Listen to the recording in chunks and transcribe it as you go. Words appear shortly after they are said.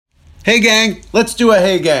Hey gang, let's do a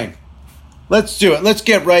hey gang. Let's do it. Let's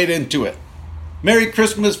get right into it. Merry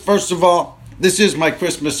Christmas, first of all. This is my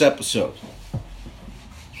Christmas episode.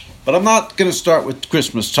 But I'm not going to start with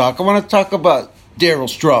Christmas talk. I want to talk about Darrel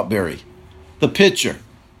Strawberry, the pitcher,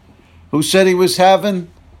 who said he was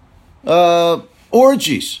having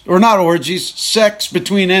orgies. Or not orgies, sex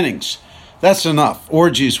between innings. That's enough.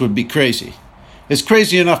 Orgies would be crazy. It's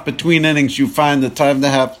crazy enough between innings you find the time to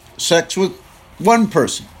have sex with one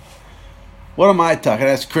person. What am I talking?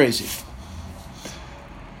 That's crazy.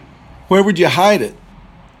 Where would you hide it?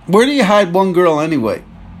 Where do you hide one girl anyway?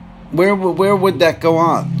 Where would that go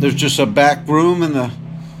on? There's just a back room in the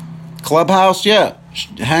clubhouse? Yeah,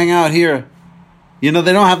 hang out here. You know,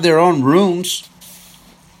 they don't have their own rooms.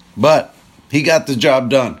 But he got the job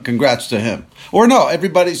done. Congrats to him. Or no,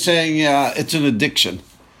 everybody's saying it's an addiction.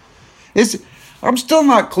 I'm still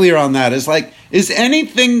not clear on that. It's like, is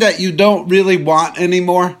anything that you don't really want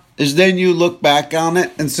anymore, is then you look back on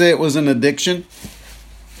it and say it was an addiction?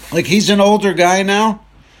 Like, he's an older guy now.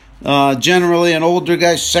 Generally, an older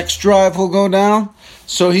guy's sex drive will go down.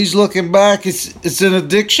 So he's looking back. It's an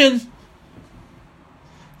addiction?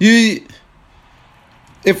 If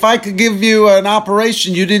I could give you an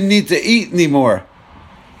operation, you didn't need to eat anymore.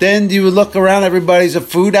 Then you would look around, everybody's a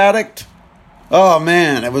food addict. Oh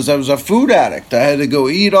man, I was a food addict. I had to go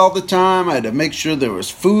eat all the time. I had to make sure there was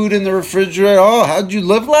food in the refrigerator. Oh, how'd you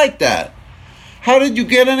live like that? How did you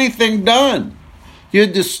get anything done? You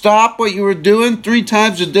had to stop what you were doing 3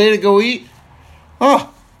 times a day to go eat?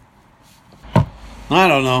 Oh, I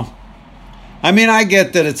don't know. I mean, I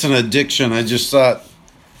get that it's an addiction. I just thought,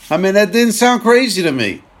 that didn't sound crazy to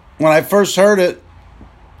me. When I first heard it,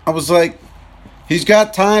 I was like, he's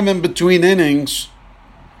got time in between innings.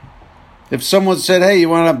 If someone said, hey, you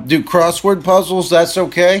want to do crossword puzzles, that's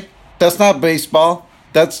okay. That's not baseball.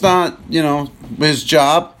 That's not, his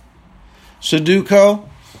job. Sudoku.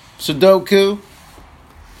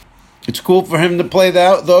 It's cool for him to play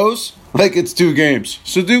those like it's 2 games.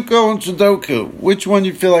 Sudoku and Sudoku. Which one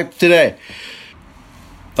you feel like today?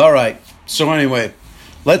 All right. So anyway,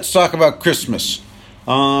 let's talk about Christmas.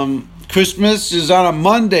 Christmas is on a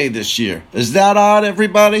Monday this year. Is that odd,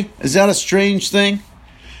 everybody? Is that a strange thing?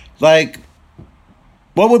 Like,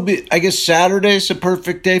 what would be, I guess Saturday's the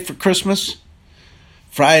perfect day for Christmas.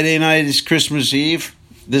 Friday night is Christmas Eve.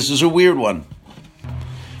 This is a weird one.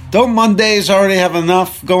 Don't Mondays already have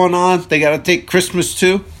enough going on? They got to take Christmas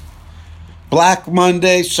too? Black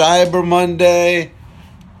Monday, Cyber Monday,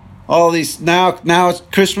 all these. Now it's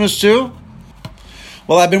Christmas too?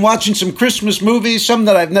 Well, I've been watching some Christmas movies, some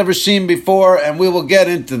that I've never seen before, and we will get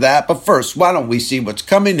into that. But first, why don't we see what's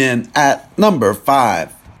coming in at number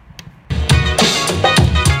 5?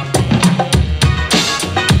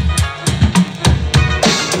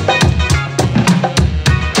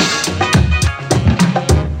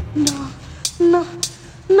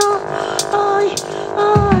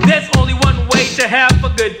 There's only one way to have a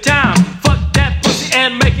good time. Fuck that pussy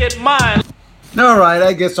and make it mine. All right,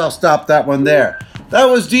 I guess I'll stop that one there. That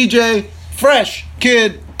was DJ Fresh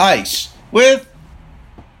Kid Ice with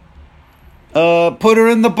Put Her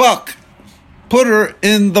in the Buck. Put Her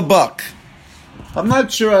in the Buck. I'm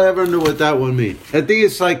not sure I ever knew what that one means. I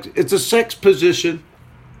think it's a sex position.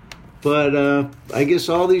 But I guess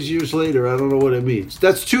all these years later, I don't know what it means.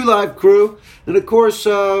 That's 2 Live Crew. And of course,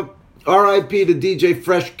 R.I.P. to DJ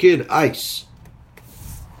Fresh Kid Ice.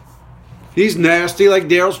 He's nasty like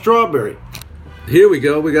Darrel Strawberry. Here we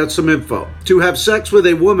go. We got some info. To have sex with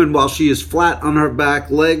a woman while she is flat on her back,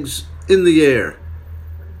 legs in the air.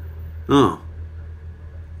 Oh.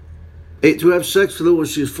 To have sex with her while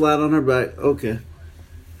she's flat on her back. Okay.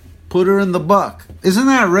 Put her in the buck. Isn't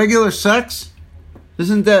that regular sex?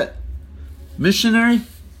 Isn't that missionary?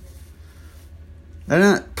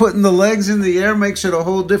 And putting the legs in the air makes it a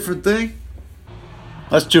whole different thing?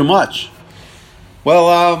 That's too much.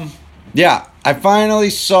 Well, yeah. I finally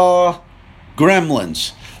saw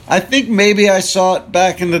Gremlins. I think maybe I saw it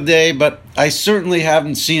back in the day, but I certainly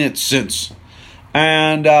haven't seen it since.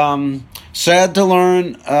 And sad to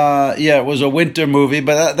learn, it was a winter movie,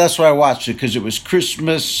 but that's why I watched it, because it was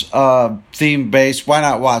Christmas theme based. Why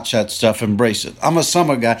not watch that stuff? Embrace it. I'm a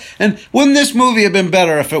summer guy. And wouldn't this movie have been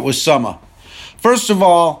better if it was summer? First of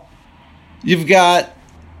all, you've got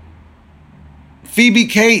Phoebe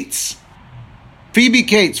Cates. Phoebe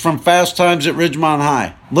Cates from Fast Times at Ridgemont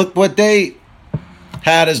High. Look what they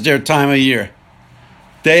had as their time of year.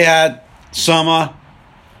 They had summer.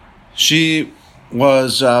 She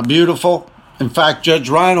was beautiful. In fact, Judge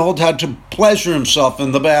Reinhold had to pleasure himself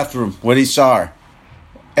in the bathroom when he saw her.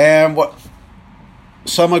 And what?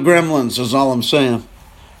 Summer Gremlins is all I'm saying.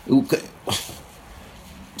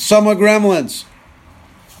 Summer Gremlins.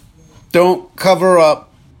 Don't Cover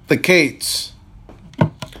Up the Cates.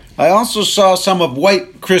 I also saw some of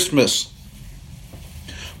White Christmas,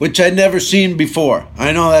 which I'd never seen before.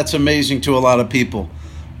 I know that's amazing to a lot of people,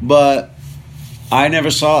 but I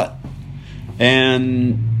never saw it.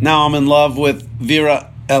 And now I'm in love with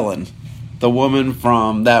Vera Ellen, the woman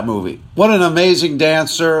from that movie. What an amazing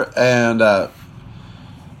dancer. And I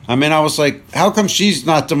was like, how come she's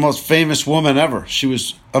not the most famous woman ever? She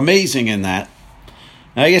was amazing in that.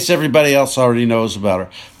 And I guess everybody else already knows about her.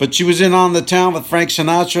 But she was in On the Town with Frank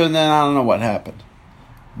Sinatra, and then I don't know what happened.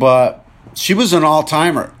 But she was an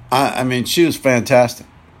all-timer. I mean, she was fantastic.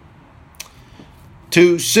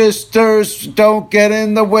 Two sisters, don't get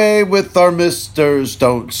in the way with our misters.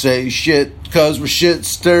 Don't say shit, cause we're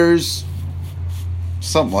shitsters.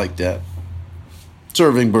 Something like that.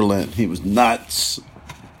 Irving Berlin. He was nuts.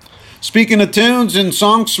 Speaking of tunes and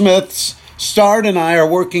songsmiths, Start and I are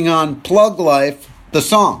working on Plug Life, the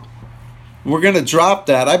song. We're going to drop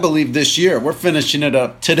that, I believe, this year. We're finishing it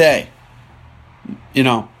up today.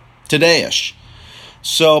 Today-ish.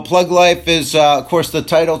 So Plug Life is, of course, the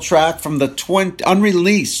title track from the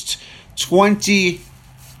unreleased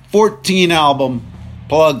 2014 album,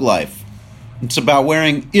 Plug Life. It's about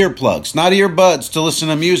wearing earplugs, not earbuds to listen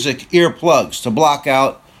to music, earplugs to block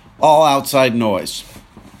out all outside noise,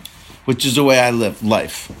 which is the way I live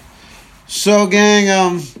life. So,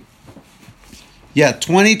 gang,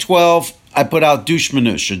 2012, I put out Douche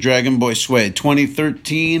Manouche, a Dragon Boy Suede.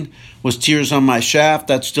 2013 was Tears on My Shaft.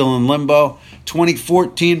 That's still in limbo.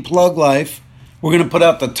 2014, Plug Life. We're going to put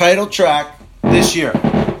out the title track this year.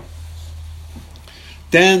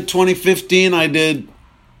 Then 2015, I did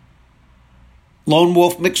Lone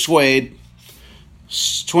Wolf McSuede.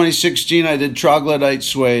 2016, I did Troglodyte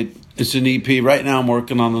Suede. It's an EP. Right now, I'm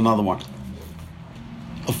working on another one.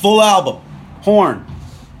 A full album. Horn.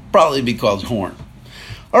 Probably be called Horn.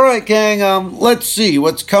 All right, gang. Let's see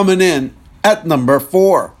what's coming in at number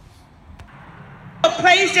 4. A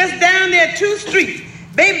place just down there, 2 streets.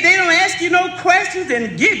 Baby, they don't ask you no questions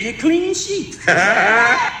and give you clean sheets. Welcome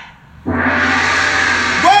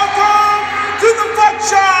to the Fuck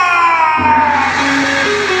Shop!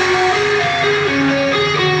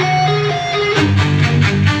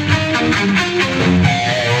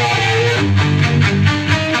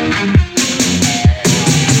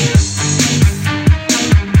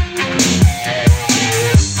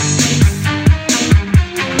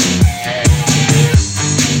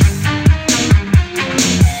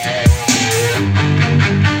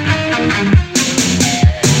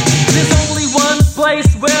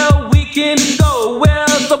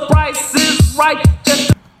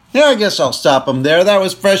 Yeah, I guess I'll stop them there. That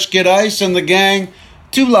was Fresh Kid Ice and the gang,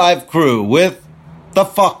 2 Live Crew with The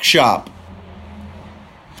Fuck Shop.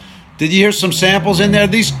 Did you hear some samples in there?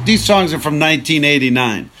 These songs are from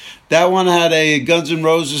 1989. That one had a Guns N'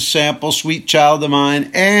 Roses sample, Sweet Child of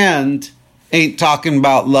Mine, and Ain't Talking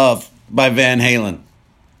About Love by Van Halen.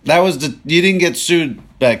 That was you didn't get sued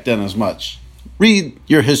back then as much. Read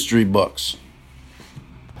your history books.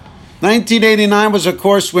 1989 was, of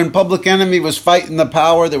course, when Public Enemy was fighting the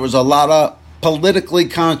power. There was a lot of politically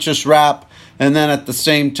conscious rap. And then at the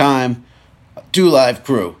same time, 2 Live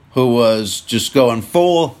Crew, who was just going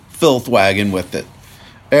full filth wagon with it.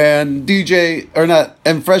 And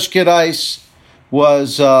and Fresh Kid Ice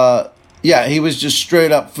was, he was just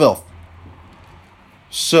straight up filth.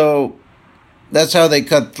 So that's how they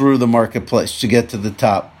cut through the marketplace to get to the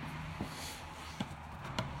top.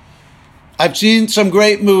 I've seen some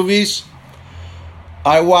great movies.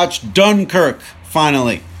 I watched Dunkirk,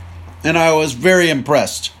 finally, and I was very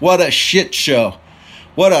impressed. What a shit show.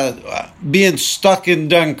 Being stuck in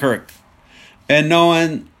Dunkirk and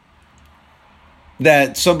knowing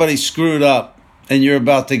that somebody screwed up and you're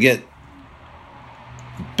about to get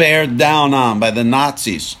bared down on by the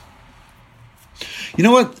Nazis. You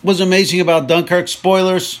know what was amazing about Dunkirk?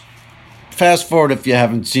 Spoilers. Fast forward if you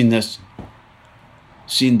haven't seen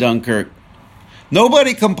Dunkirk.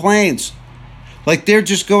 Nobody complains. Like they're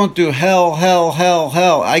just going through hell.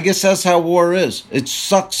 I guess that's how war is. It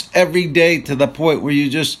sucks every day to the point where you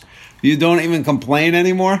don't even complain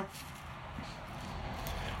anymore.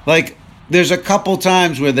 Like there's a couple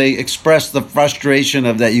times where they express the frustration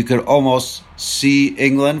of that you could almost see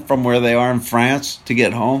England from where they are in France to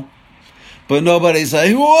get home. But nobody's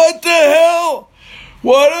like, what the hell?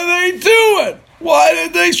 What are they doing? Why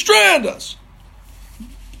did they strand us?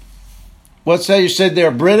 What's that? You said they're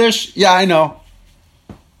British? Yeah, I know.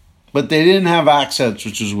 But they didn't have accents,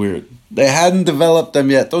 which is weird. They hadn't developed them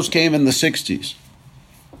yet. Those came in the 60s.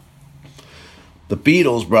 The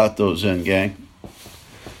Beatles brought those in, gang.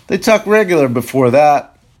 They talked regular before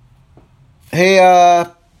that. Hey,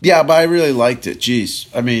 yeah, but I really liked it. Jeez.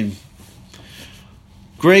 I mean,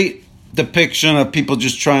 great depiction of people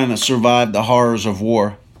just trying to survive the horrors of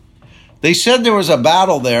war. They said there was a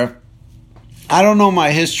battle there. I don't know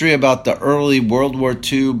my history about the early World War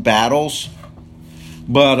II battles,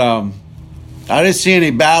 but I didn't see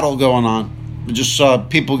any battle going on. I just saw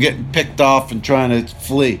people getting picked off and trying to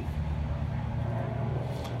flee.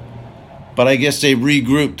 But I guess they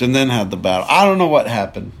regrouped and then had the battle. I don't know what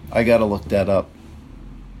happened. I got to look that up.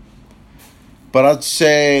 But I'd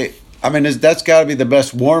say, I mean, that's got to be the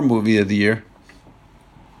best war movie of the year.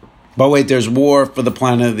 But wait, there's War for the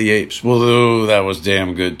Planet of the Apes. Well, ooh, that was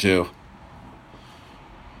damn good too.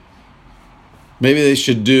 Maybe they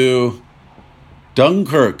should do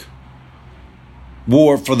Dunkirk,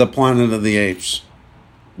 War for the Planet of the Apes.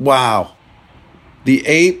 Wow. The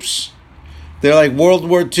apes, they're like World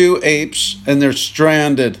War II apes, and they're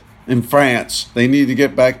stranded in France. They need to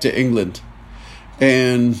get back to England.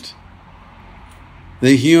 And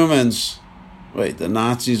the humans, wait, the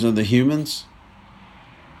Nazis are the humans?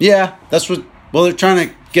 Yeah, that's what, well, they're trying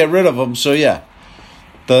to get rid of them, so yeah.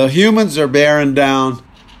 The humans are bearing down.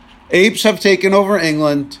 Apes have taken over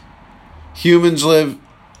England. Humans live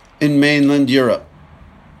in mainland Europe.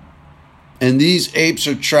 And these apes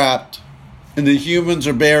are trapped, and the humans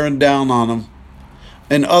are bearing down on them.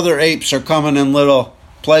 And other apes are coming in little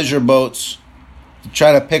pleasure boats to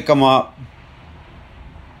try to pick them up.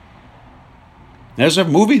 There's a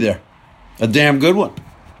movie there. A damn good one.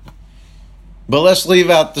 But let's leave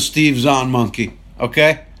out the Steve Zahn monkey,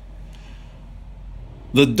 okay?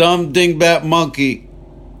 The dumb dingbat monkey.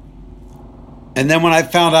 And then when I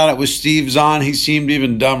found out it was Steve Zahn, he seemed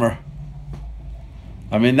even dumber.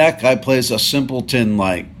 I mean, that guy plays a simpleton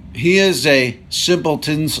like. He is a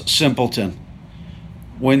simpleton's simpleton.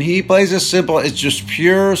 When he plays a simple, it's just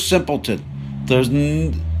pure simpleton. There's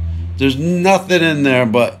nothing in there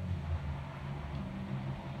but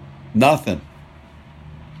nothing.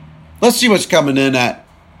 Let's see what's coming in at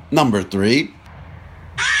number 3.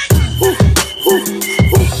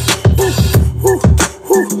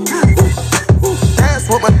 Dance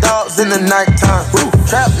with my dogs in the nighttime.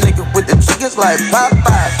 Trap nigga with the chickens like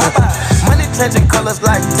Popeye. Money changing colors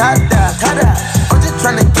like tie-dye. I'm just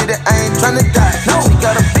tryna get it, I ain't tryna die. She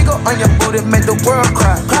got a figure on your booty, make the world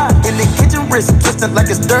cry. In the kitchen, wrist twisting like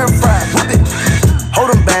it's stir fry. Whip it.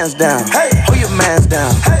 Hold them bands down. Hey, hold your mans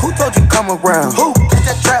down. Hey. Who told you come around? Who? It's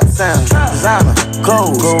that trap sound. Designer,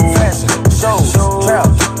 clothes, fashion, shows, trap,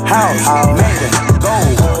 house, made it,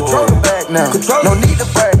 gold. Control the bag now. No need to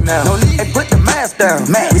brag now. Hey, put the mask down.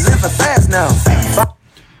 We living fast now.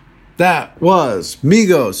 That was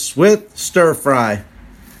Migos with Stir Fry.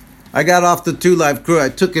 I got off the 2 Live Crew. I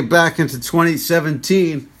took it back into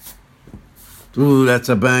 2017. Ooh, that's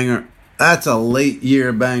a banger. That's a late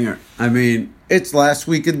year banger. I mean, it's last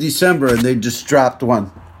week in December and they just dropped one.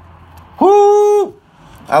 Whoo!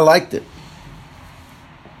 I liked it.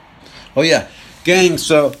 Oh yeah, gang,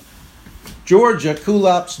 so Georgia,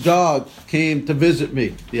 Kulop's dog, came to visit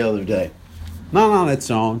me the other day. Not on its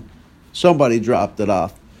own. Somebody dropped it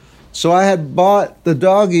off. So I had bought the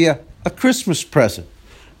doggy a Christmas present.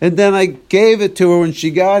 And then I gave it to her when she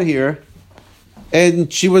got here.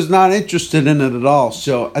 And she was not interested in it at all.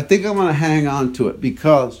 So I think I'm going to hang on to it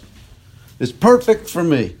because it's perfect for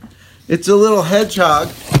me. It's a little hedgehog.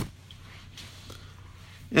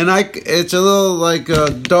 And it's a little like a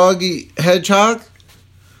doggy hedgehog.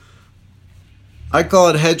 I call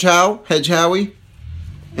it Hedgehowie.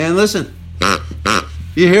 And listen.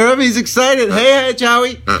 You hear him? He's excited. Hey,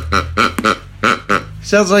 Hedgehowie.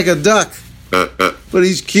 Sounds like a duck. But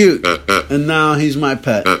he's cute. And now he's my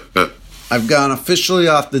pet. I've gone officially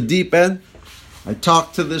off the deep end. I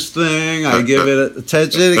talk to this thing. I give it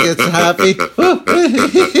attention. It gets happy.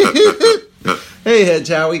 Hey,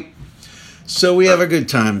 Hedgehowie. So we have a good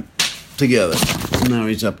time together. Now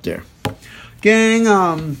he's up there. Gang,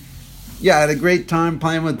 yeah, I had a great time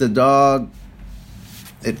playing with the dog.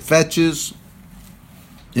 It fetches.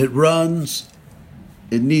 It runs.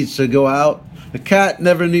 It needs to go out. A cat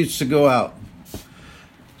never needs to go out.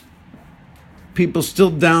 People still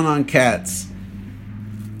down on cats.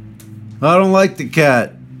 I don't like the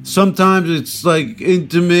cat. Sometimes it's like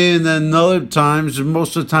into me, and then other times,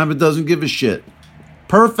 most of the time, it doesn't give a shit.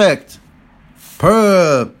 Perfect.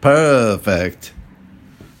 Perfect.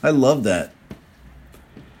 I love that.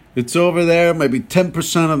 It's over there, maybe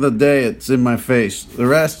 10% of the day it's in my face. The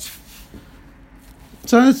rest,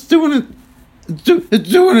 so it's doing it. It's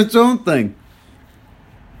doing its own thing.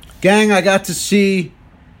 Gang, I got to see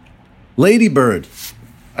Lady Bird.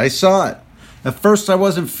 I saw it. At first I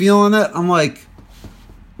wasn't feeling it. I'm like,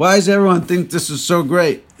 why does everyone think this is so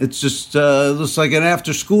great? It's just it looks like an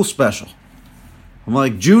after-school special. I'm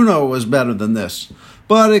like, Juno was better than this.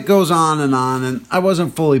 But it goes on, and I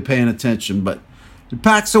wasn't fully paying attention, but it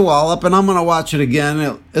packs a wallop, and I'm going to watch it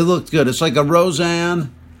again. It looked good. It's like a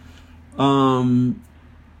Roseanne.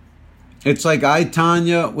 It's like I,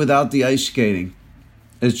 Tonya without the ice skating.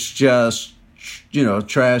 It's just,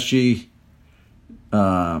 trashy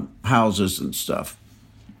houses and stuff.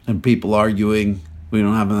 And people arguing, we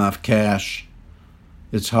don't have enough cash.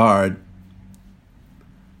 It's hard.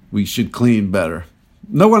 We should clean better.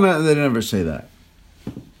 They never say that.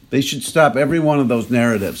 They should stop every one of those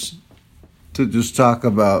narratives to just talk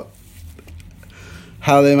about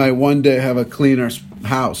how they might one day have a cleaner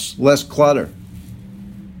house, less clutter.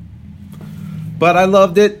 But I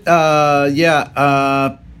loved it.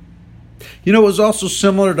 It was also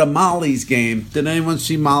similar to Molly's Game. Did anyone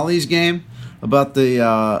see Molly's Game? About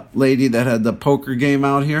the lady that had the poker game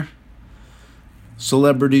out here?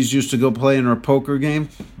 Celebrities used to go play in her poker game.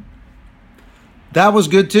 That was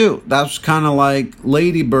good too. That was kind of like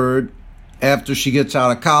Lady Bird after she gets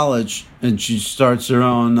out of college and she starts her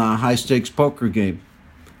own high-stakes poker game.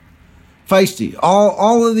 Feisty.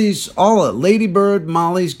 All of Lady Bird,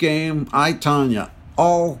 Molly's Game, I, Tonya,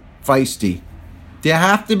 all feisty. Do you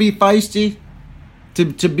have to be feisty to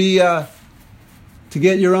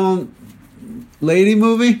get your own lady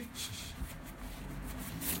movie?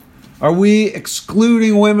 Are we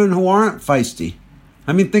excluding women who aren't feisty?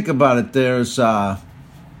 I mean, think about it. There's,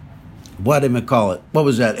 what do you call it? What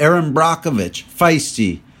was that? Erin Brockovich,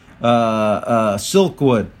 feisty.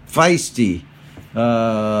 Silkwood, feisty.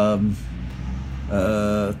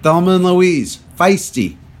 Thelma and Louise,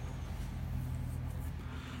 feisty.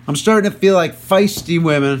 I'm starting to feel like feisty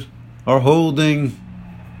women are holding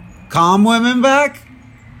calm women back.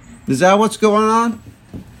 Is that what's going on?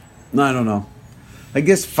 I don't know. I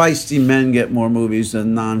guess feisty men get more movies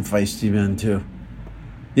than non-feisty men too.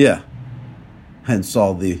 Yeah. Hence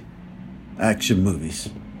all the action movies.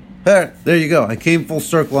 There you go. I came full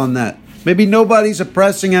circle on that. Maybe nobody's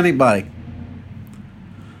oppressing anybody.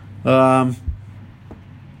 Yeah.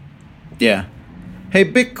 Hey,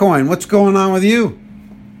 Bitcoin, what's going on with you?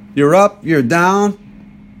 You're up, you're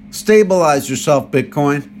down. Stabilize yourself,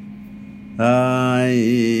 Bitcoin.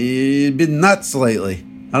 You've been nuts lately.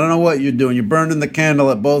 I don't know what you're doing. You're burning the candle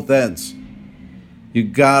at both ends. You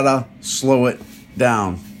gotta slow it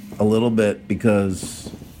down a little bit because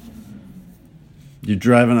you're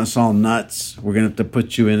driving us all nuts. We're gonna have to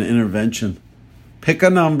put you in intervention. Pick a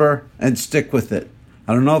number and stick with it.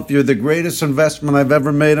 I don't know if you're the greatest investment I've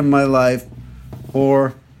ever made in my life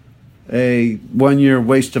or a 1 year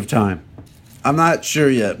waste of time. I'm not sure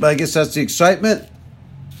yet, but I guess that's the excitement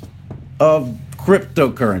of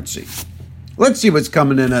cryptocurrency. Let's see what's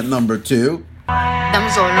coming in at number 2.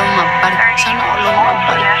 Diamonds all on my body, China all on my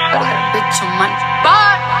body. Got a bitch on money.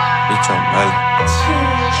 Bitch on Molly.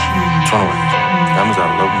 21. Diamonds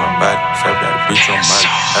all over my body. So I got a bitch on Molly.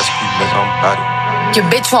 That's a bitch on body. Your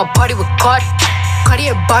bitch want party with Cardi.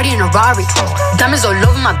 Cardi a body in a Rari. Diamonds all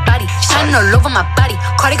over my body, shining all over my body.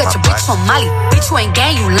 Cardi got your bitch on Molly. Bitch, you ain't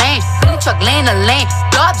gang, you lame. Billy truck laying the lane.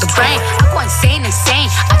 Blow up the brain. I go insane.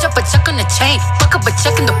 I drop a check on the chain. Fuck up a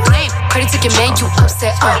check in the flame. Cardi took your man, you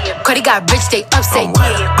upset. Cardi got rich, they upset.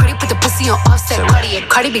 Yeah. Cardi put the pussy on offset.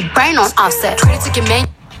 Cardi be brain on offset. Cardi took your man.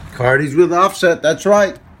 Cardi's with Offset, that's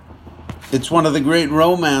right. It's one of the great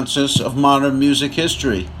romances of modern music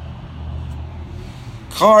history.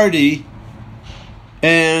 Cardi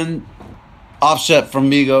and Offset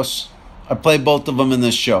from Migos. I play both of them in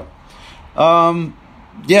this show.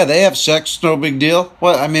 Yeah, they have sex, no big deal.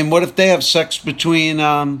 What if they have sex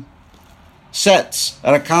between sets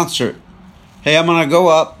at a concert? Hey, I'm going to go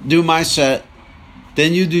up, do my set,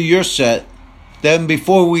 then you do your set. Then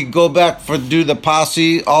before we go back do the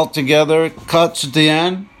posse all together, cuts at the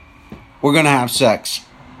end, we're going to have sex.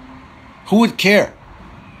 Who would care?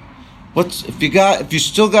 If you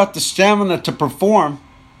still got the stamina to perform?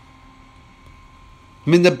 I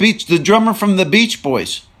mean, the drummer from the Beach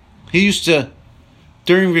Boys, he used to,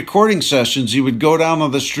 during recording sessions, he would go down to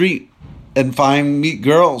the street and meet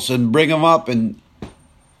girls and bring them up, and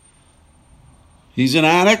he's an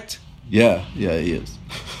addict? Yeah, he is.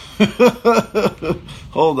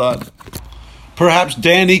 Hold on. Perhaps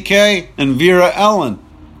Danny Kaye and Vera Ellen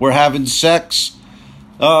were having sex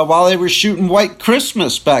while they were shooting White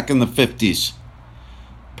Christmas back in the 50s.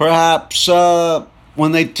 Perhaps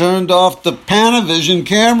when they turned off the Panavision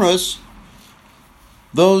cameras,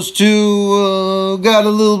 those two got a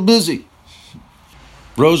little busy.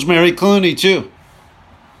 Rosemary Clooney, too.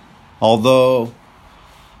 Although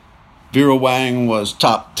Vera Wang was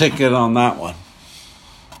top ticket on that one.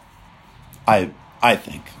 I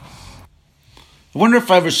think. I wonder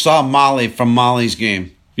if I ever saw Molly from Molly's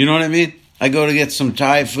Game. You know what I mean? I go to get some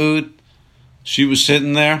Thai food. She was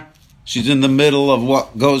sitting there. She's in the middle of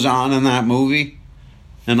what goes on in that movie.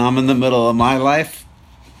 And I'm in the middle of my life.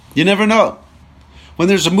 You never know. When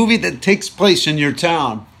there's a movie that takes place in your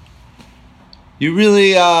town, you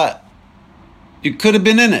really, you could have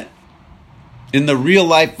been in it. In the real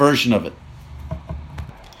life version of it.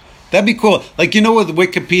 That'd be cool. Like, you know, with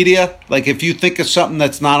Wikipedia, like if you think of something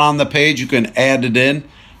that's not on the page, you can add it in.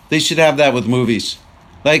 They should have that with movies.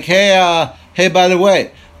 Like, hey, by the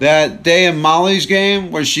way, that day in Molly's Game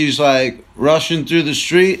where she's like rushing through the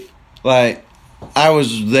street, like I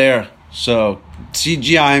was there. So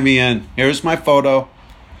CGI me in. Here's my photo.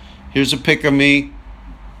 Here's a pic of me.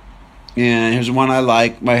 And here's one I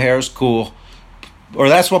like. My hair is cool. Or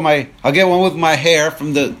that's what I'll get one with my hair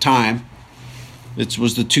from the time. It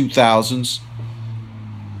was the 2000s.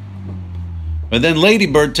 But then Lady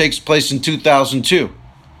Bird takes place in 2002.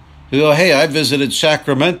 You go, hey, I visited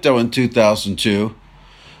Sacramento in 2002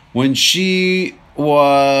 when she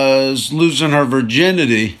was losing her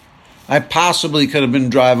virginity. I possibly could have been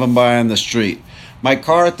driving by on the street. My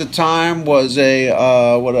car at the time was a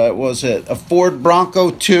Ford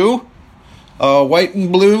Bronco 2, white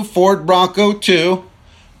and blue Ford Bronco 2.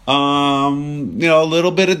 You know, a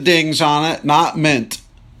little bit of dings on it, not mint.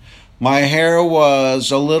 My hair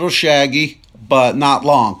was a little shaggy, but not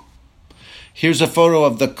long. Here's a photo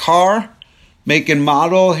of the car, make and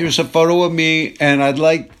model. Here's a photo of me, and I'd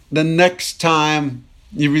like the next time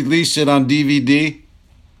you release it on DVD,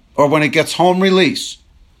 or when it gets home release,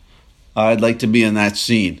 I'd like to be in that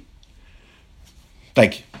scene.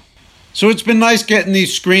 Thank you. So it's been nice getting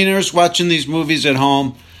these screeners, watching these movies at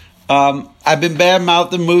home. I've been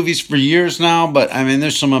bad-mouthing movies for years now, but I mean,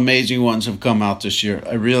 there's some amazing ones have come out this year.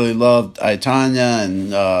 I really loved I, Tonya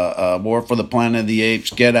and War for the Planet of the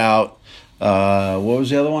Apes, Get Out. What was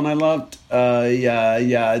the other one I loved? I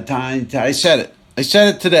said it. I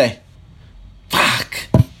said it today. Fuck.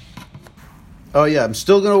 Oh, yeah, I'm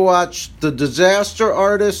still going to watch The Disaster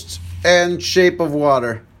Artist and Shape of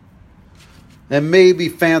Water. And maybe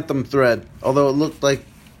Phantom Thread, although it looked like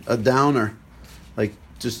a downer. Like,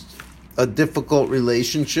 just a difficult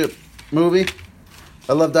relationship movie.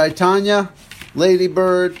 I loved I, Tonya, Lady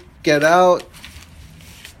Bird, Get Out.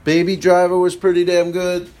 Baby Driver was pretty damn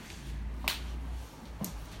good.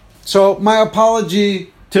 So, my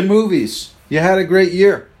apology to movies. You had a great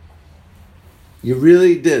year. You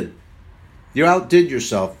really did. You outdid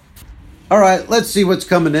yourself. All right, let's see what's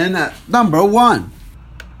coming in at number 1.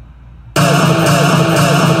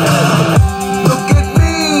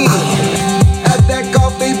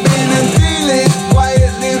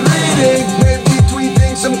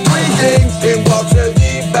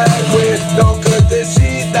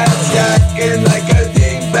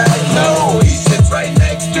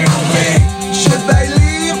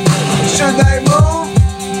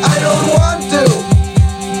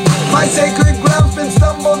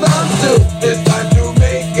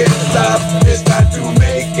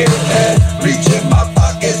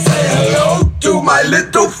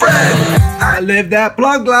 Little friend, I live that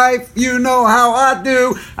plug life, you know how I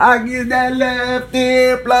do. I get that left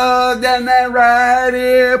ear plugged and that right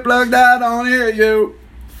ear plugged. I don't hear you.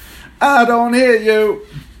 I don't hear you.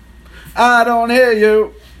 I don't hear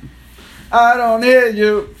you. I don't hear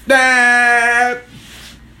you. There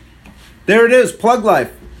it is, plug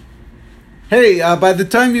life. Hey, by the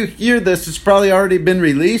time you hear this, it's probably already been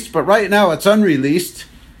released, but right now it's unreleased.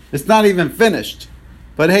 It's not even finished.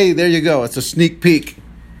 But hey, there you go. It's a sneak peek.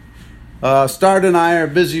 Start and I are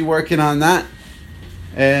busy working on that.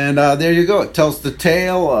 And there you go. It tells the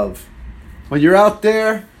tale of when you're out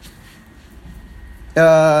there,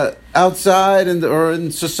 outside or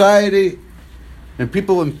in society, and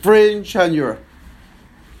people infringe on your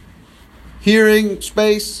hearing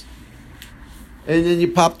space, and then you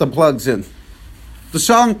pop the plugs in. The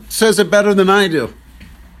song says it better than I do.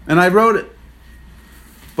 And I wrote it.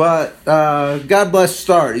 But God bless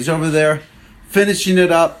Start. He's over there finishing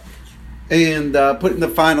it up and putting the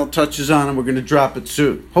final touches on, and we're going to drop it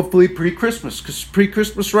soon. Hopefully pre-Christmas, because it's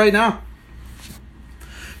pre-Christmas right now.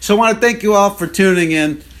 So I want to thank you all for tuning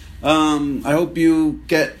in. I hope you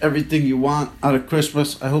get everything you want out of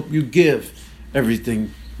Christmas. I hope you give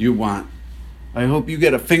everything you want. I hope you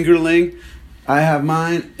get a fingerling. I have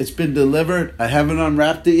mine. It's been delivered. I haven't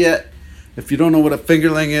unwrapped it yet. If you don't know what a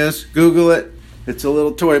fingerling is, Google it. It's a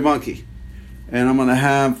little toy monkey. And I'm going to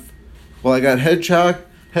have, I got hedgehog,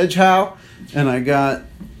 and I got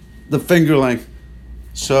the fingerling.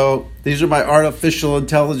 So these are my artificial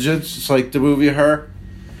intelligence. It's like the movie Her.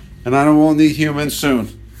 And I won't need humans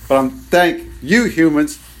soon. But I'm you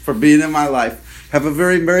humans, for being in my life. Have a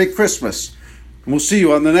very Merry Christmas. And we'll see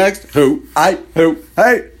you on the next Who, I, Who,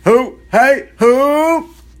 Hey, Who, Hey,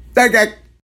 Who. Thank you.